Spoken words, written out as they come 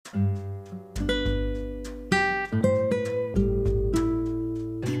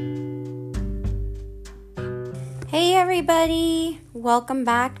everybody. Welcome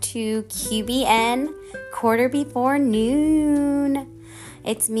back to QBN, quarter before noon.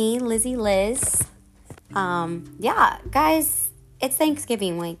 It's me, Lizzie Liz. Guys, it's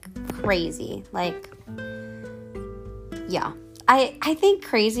Thanksgiving week. Crazy. I think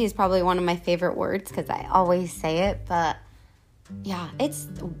crazy is probably one of my favorite words because I always say it, but it's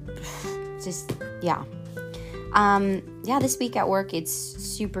just, this week at work, it's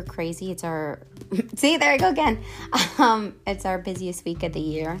super crazy. It's our, see, there I go again. It's our busiest week of the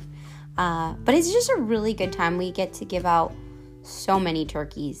year. But it's just a really good time. We get to give out so many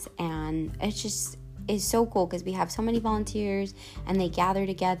turkeys, and it's so cool because we have so many volunteers and they gather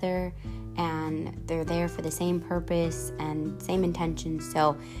together and they're there for the same purpose and same intention.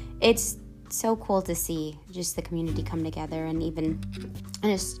 So it's so cool to see just the community come together, and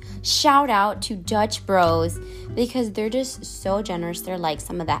just shout out to Dutch Bros because they're just so generous. They're like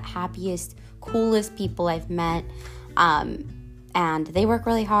some of the happiest, coolest people I've met, and they work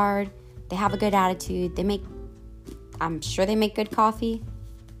really hard. They have a good attitude. I'm sure they make good coffee.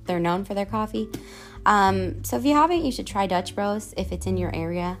 They're known for their coffee. So if you haven't, you should try Dutch Bros if it's in your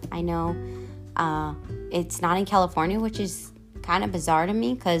area. I know it's not in California, which is kind of bizarre to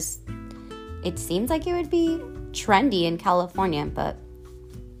me because it seems like it would be trendy in California, but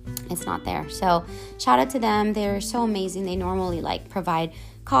it's not there. So shout out to them. They're so amazing. They normally provide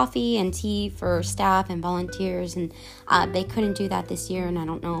coffee and tea for staff and volunteers, and they couldn't do that this year, and I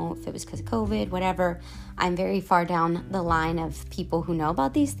don't know if it was because of COVID, whatever. I'm very far down the line of people who know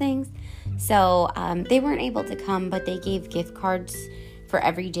about these things. So they weren't able to come, but they gave gift cards for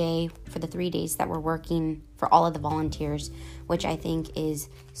every day for the 3 days that we're working for all of the volunteers, which I think is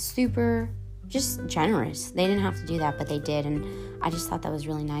super just generous. They didn't have to do that, but they did, and I just thought that was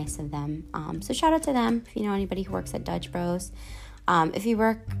really nice of them. So shout out to them if you know anybody who works at Dutch Bros. If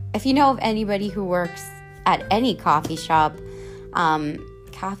you know of anybody who works at any coffee shop,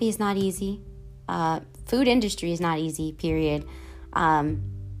 coffee is not easy. Food industry is not easy, period.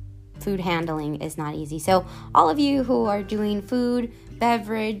 Food handling is not easy. So all of you who are doing food,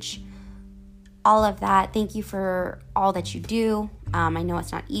 beverage, all of that, thank you for all that you do. I know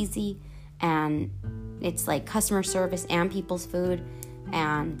it's not easy, and it's like customer service and people's food,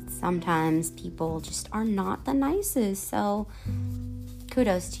 and sometimes people just are not the nicest. So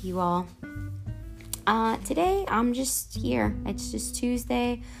kudos to you all. Today I'm just here. It's just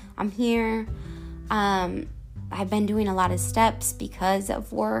Tuesday. I'm here. I've been doing a lot of steps because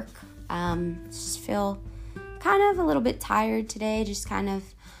of work. Just feel kind of a little bit tired today, just kind of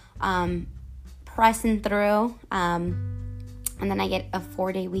pressing through. And then I get a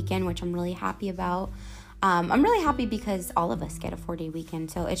 4-day weekend, which I'm really happy about. I'm really happy because all of us get a 4-day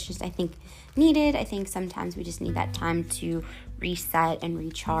weekend. So it's just, I think, needed. I think sometimes we just need that time to reset and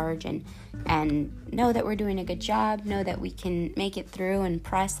recharge and know that we're doing a good job, know that we can make it through and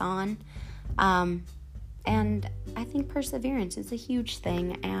press on. And I think perseverance is a huge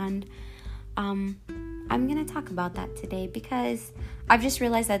thing. And I'm going to talk about that today because I've just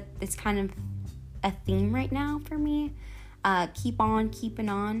realized that it's kind of a theme right now for me. Keep on keeping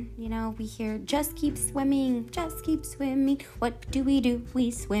on. You know, we hear just keep swimming, just keep swimming. What do?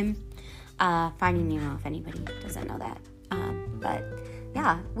 We swim. Finding Nemo, if anybody doesn't know that. But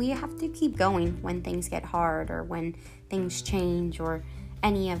yeah, we have to keep going when things get hard or when things change or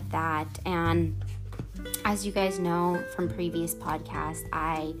any of that. And as you guys know from previous podcasts,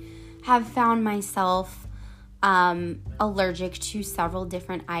 I have found myself allergic to several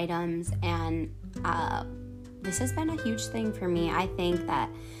different items, and this has been a huge thing for me. I think that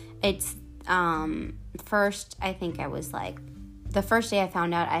it's, first, I think I was the first day I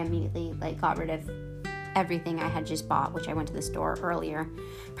found out, I immediately got rid of everything I had just bought, which I went to the store earlier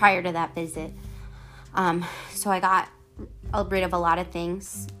prior to that visit. So I got rid of a lot of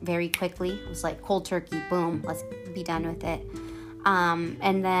things very quickly. It was like cold turkey, boom, let's be done with it.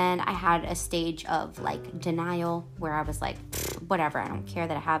 And then I had a stage of denial where I was like, whatever, I don't care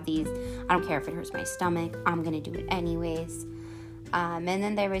that I have these. I don't care if it hurts my stomach. I'm going to do it anyways. And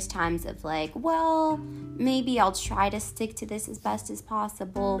then there was times of well, maybe I'll try to stick to this as best as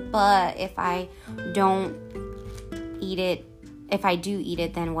possible. But if I don't eat it, if I do eat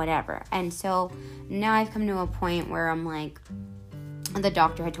it, then whatever. And so now I've come to a point where I'm the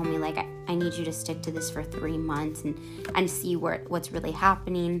doctor had told me I need you to stick to this for 3 months and see what's really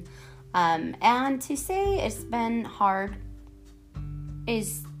happening. And to say it's been hard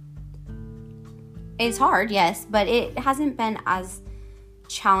is hard, yes, but it hasn't been as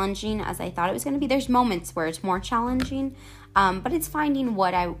challenging as I thought it was going to be. There's moments where it's more challenging, but it's finding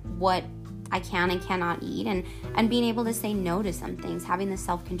what I can and cannot eat, and being able to say no to some things, having the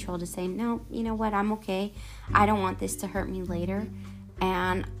self-control to say, no, you know what, I'm okay. I don't want this to hurt me later,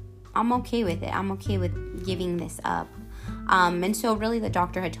 and I'm okay with it. I'm okay with giving this up. And so really the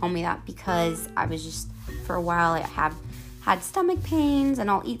doctor had told me that because I was just, for a while, I have had stomach pains, and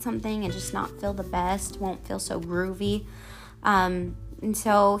I'll eat something and just not feel the best, won't feel so groovy. And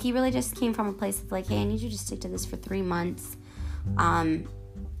so he really just came from a place of like, hey, I need you to stick to this for 3 months.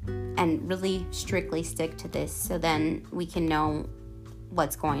 And really strictly stick to this so then we can know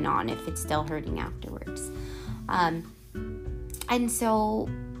what's going on if it's still hurting afterwards. And so,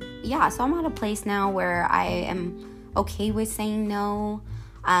 yeah, so I'm at a place now where I am okay with saying no.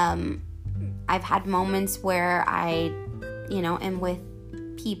 I've had moments where I, am with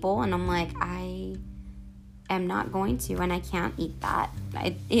people and I'm like, I am not going to, and I can't eat that.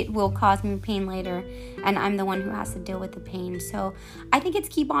 It will cause me pain later, and I'm the one who has to deal with the pain. So I think it's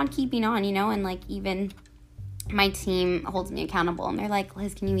keep on keeping on, and like even my team holds me accountable, and they're like,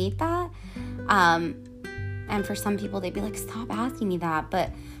 Liz, can you eat that? And for some people, they'd be like, stop asking me that.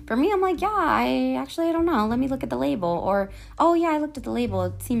 But for me, I'm like, yeah, I don't know. Let me look at the label. Or, oh yeah, I looked at the label.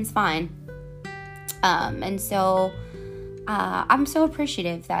 It seems fine. And so I'm so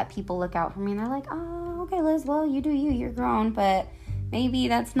appreciative that people look out for me, and they're like, oh, okay, Liz, well, you do you. You're grown, but maybe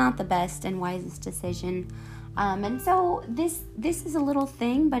that's not the best and wisest decision. And so this is a little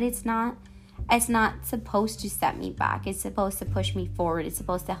thing, but it's not supposed to set me back. It's supposed to push me forward. It's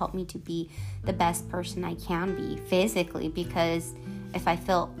supposed to help me to be the best person I can be physically, because if I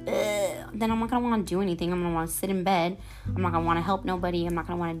feel, then I'm not going to want to do anything. I'm going to want to sit in bed. I'm not going to want to help nobody. I'm not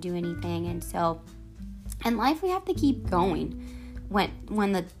going to want to do anything. And so in life, we have to keep going.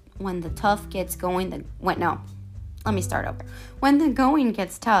 When the tough gets going, let me start over. When the going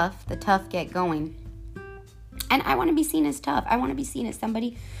gets tough, the tough get going. And I want to be seen as tough. I want to be seen as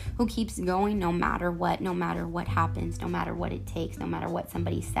somebody who keeps going no matter what happens, no matter what it takes, no matter what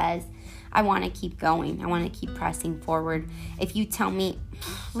somebody says. I want to keep going. I want to keep pressing forward. If you tell me,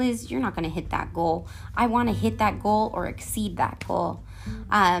 Liz, you're not going to hit that goal, I want to hit that goal or exceed that goal.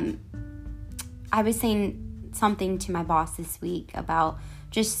 I was saying something to my boss this week about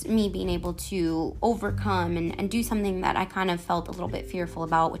just me being able to overcome and do something that I kind of felt a little bit fearful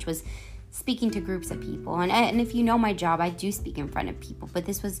about, which was speaking to groups of people. And if you know my job, I do speak in front of people, but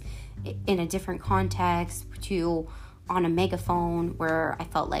this was in a different context, on a megaphone, where I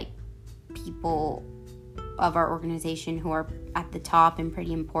felt like people of our organization who are at the top and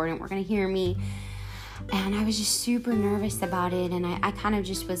pretty important were going to hear me. And I was just super nervous about it, and I kind of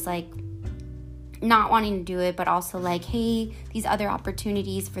just was like, not wanting to do it, but also like, hey, these other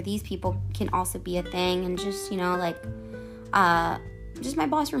opportunities for these people can also be a thing. And just, just my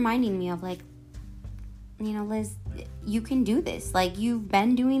boss reminding me of like, Liz, you can do this. Like, you've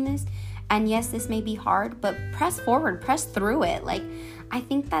been doing this, and yes, this may be hard, but press forward, press through it. Like, I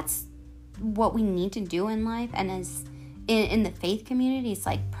think that's what we need to do in life. And as in the faith community, it's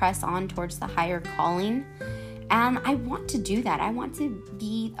like press on towards the higher calling. And I want to do that. I want to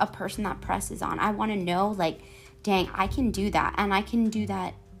be a person that presses on. I want to know, like, dang, I can do that. And I can do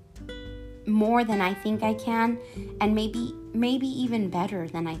that more than I think I can. And maybe even better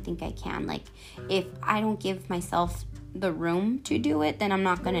than I think I can. Like, if I don't give myself the room to do it, then I'm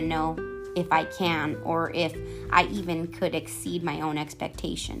not going to know if I can, or if I even could exceed my own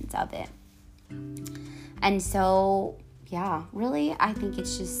expectations of it. And so, yeah, really, I think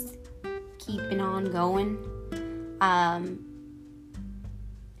it's just keeping on going.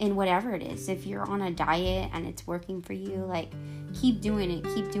 In whatever it is. If you're on a diet and it's working for you, like, keep doing it,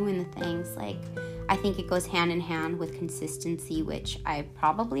 keep doing the things. Like, I think it goes hand in hand with consistency, which I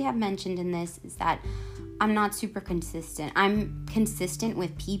probably have mentioned in this, is that I'm not super consistent. I'm consistent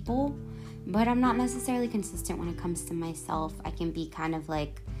with people, but I'm not necessarily consistent when it comes to myself. I can be kind of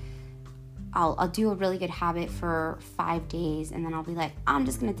like, I'll do a really good habit for 5 days, and then I'll be like, I'm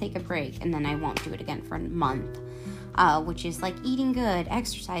just going to take a break, and then I won't do it again for a month. Which is like eating good,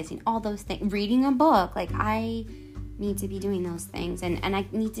 exercising, all those things, reading a book. Like, I need to be doing those things, and I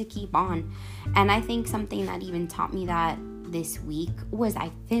need to keep on. And I think something that even taught me that this week was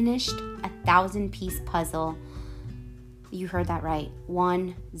I finished a 1,000-piece puzzle. You heard that right.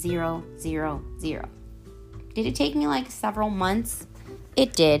 1000. Did it take me like several months?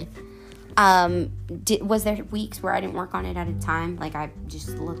 It did. Was there weeks where I didn't work on it at a time? Like, I just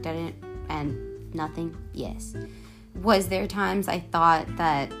looked at it and nothing? Yes. Was there times I thought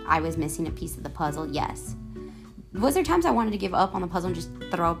that I was missing a piece of the puzzle? Yes. Was there times I wanted to give up on the puzzle and just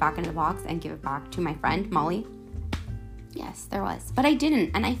throw it back into the box and give it back to my friend, Molly? Yes, there was. But I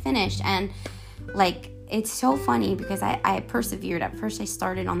didn't, and I finished. And, like, it's so funny because I persevered. At first, I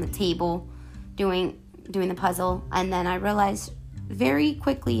started on the table doing the puzzle, and then I realized very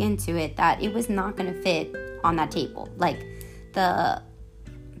quickly into it that it was not going to fit on that table. Like, the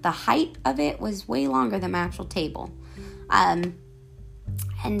height of it was way longer than my actual table. And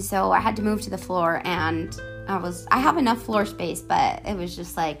so I had to move to the floor, and I have enough floor space, but it was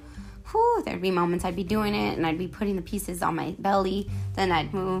just like, whew, there'd be moments I'd be doing it, and I'd be putting the pieces on my belly, then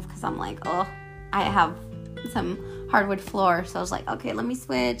I'd move, because I'm like, oh, I have some hardwood floor, so I was like, okay, let me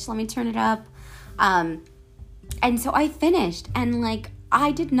switch, let me turn it up, and so I finished, and like,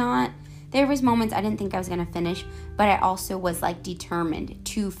 there was moments I didn't think I was going to finish, but I also was like determined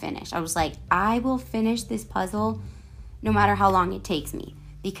to finish. I was like, I will finish this puzzle no matter how long it takes me,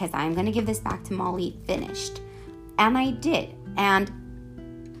 because I'm going to give this back to Molly finished. And I did. And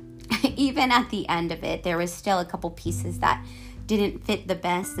even at the end of it, there was still a couple pieces that didn't fit the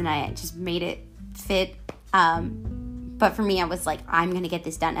best, and I just made it fit. But for me, I was like, I'm going to get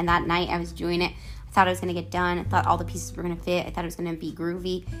this done. And that night I was doing it. I thought I was going to get done. I thought all the pieces were going to fit. I thought it was going to be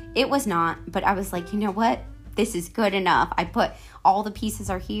groovy. It was not, but I was like, you know what? This is good enough. I put all the pieces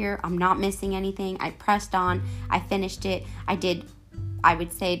are here. I'm not missing anything. I pressed on. I finished it. I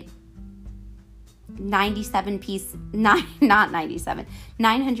would say 997 pieces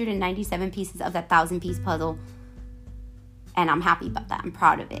of that 1,000-piece puzzle. And I'm happy about that. I'm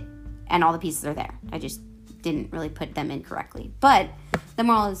proud of it. And all the pieces are there. I just didn't really put them in correctly. But the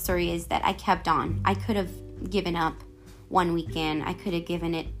moral of the story is that I kept on. I could have given up one weekend. I could have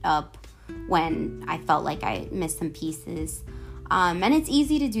given it up when I felt like I missed some pieces. And it's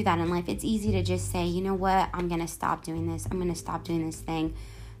easy to do that in life. It's easy to just say, you know what, I'm going to stop doing this. I'm going to stop doing this thing.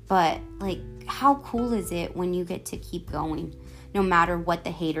 But like, how cool is it when you get to keep going? No matter what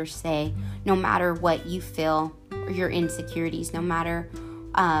the haters say, no matter what you feel, or your insecurities, no matter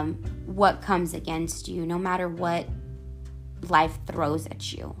what comes against you, no matter what life throws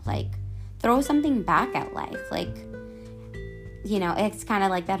at you. Like, throw something back at life. Like, you know, it's kind of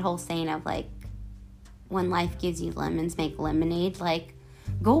like that whole saying of like, when life gives you lemons, make lemonade. Like,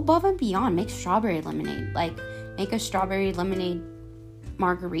 go above and beyond. Make strawberry lemonade. Like, make a strawberry lemonade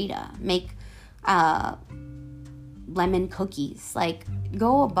margarita. Make lemon cookies. Like,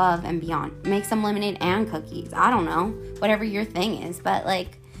 go above and beyond. Make some lemonade and cookies. I don't know, whatever your thing is, but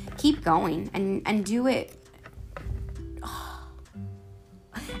like, keep going and do it.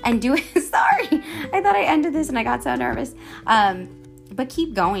 And do it. Sorry, I thought I ended this and I got so nervous. But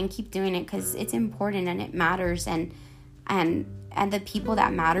keep going, keep doing it, because it's important and it matters, and the people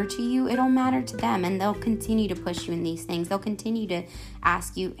that matter to you, it'll matter to them, and they'll continue to push you in these things. They'll continue to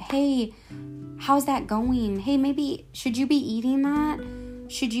ask you, hey, how's that going? Hey, maybe should you be eating that?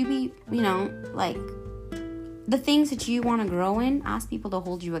 Should you be, you know, like, the things that you want to grow in, ask people to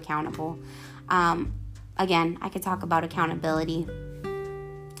hold you accountable. Again, I could talk about accountability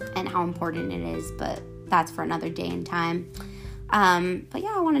and how important it is, but that's for another day and time. But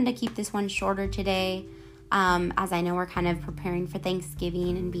yeah, I wanted to keep this one shorter today, as I know we're kind of preparing for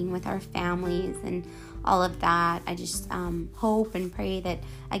Thanksgiving and being with our families and all of that. I just hope and pray that,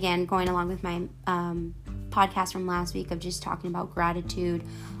 again, going along with my podcast from last week of just talking about gratitude,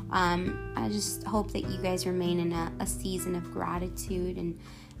 I just hope that you guys remain in a season of gratitude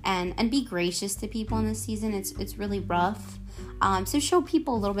and be gracious to people in this season. It's really rough. So show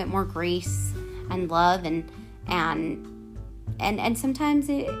people a little bit more grace and love, and sometimes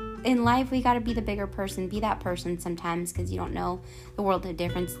in life we got to be the bigger person, be that person sometimes, because you don't know the world of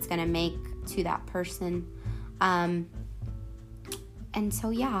difference it's going to make to that person. And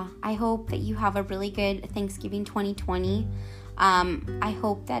so yeah, I hope that you have a really good Thanksgiving 2020. I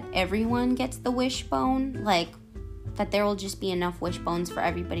hope that everyone gets the wishbone, like that there will just be enough wishbones for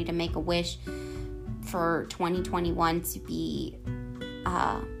everybody to make a wish for 2021 to be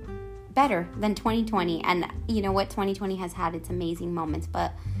better than 2020. And you know what, 2020 has had its amazing moments,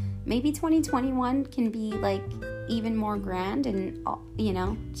 but maybe 2021 can be like even more grand and, you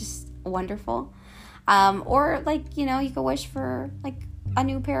know, just wonderful. Or like, you know, you could wish for like a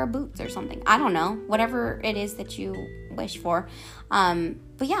new pair of boots or something. I don't know, whatever it is that you wish for.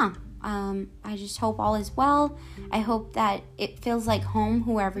 But yeah, I just hope all is well. I hope that it feels like home,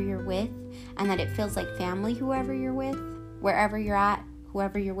 whoever you're with, and that it feels like family, whoever you're with, wherever you're at,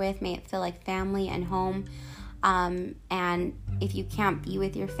 whoever you're with, may it feel like family and home. And if you can't be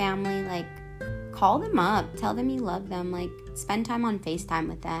with your family, like, call them up, tell them you love them, like, spend time on FaceTime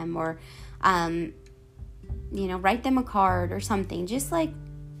with them, or, you know, write them a card or something, just like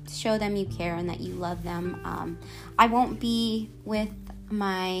show them you care and that you love them. I won't be with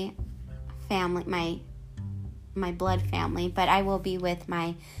my family, my blood family, but I will be with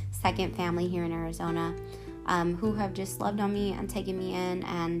my second family here in Arizona, who have just loved on me and taken me in,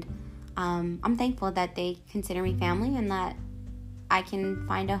 and I'm thankful that they consider me family and that I can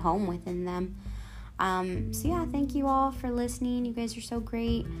find a home within them. So yeah, thank you all for listening. You guys are so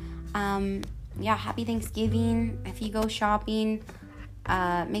great. Happy Thanksgiving. If you go shopping,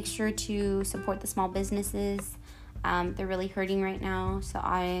 make sure to support the small businesses. They're really hurting right now, so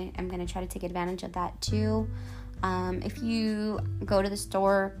I am going to try to take advantage of that too. If you go to the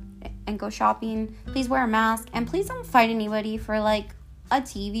store and go shopping, please wear a mask, and please don't fight anybody for like a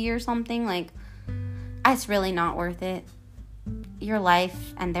TV or something. Like, it's really not worth it. Your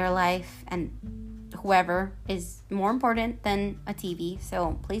life and their life and whoever is more important than a TV,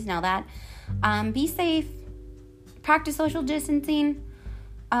 so please know that. Be safe, practice social distancing,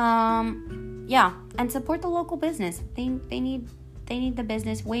 and support the local business. They need the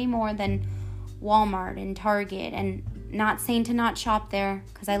business way more than Walmart and Target. And not saying to not shop there,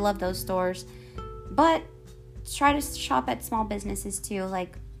 because I love those stores, but try to shop at small businesses too.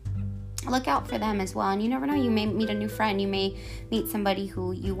 Like, look out for them as well. And you never know, you may meet a new friend, you may meet somebody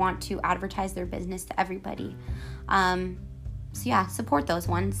who you want to advertise their business to everybody. Support those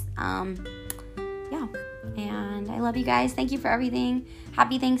ones. And I love you guys. Thank you for everything.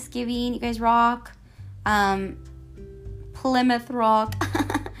 Happy Thanksgiving. You guys rock. Plymouth rock.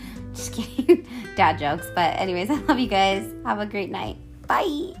 Just kidding. Dad jokes. But anyways, I love you guys. Have a great night.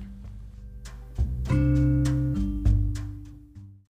 Bye.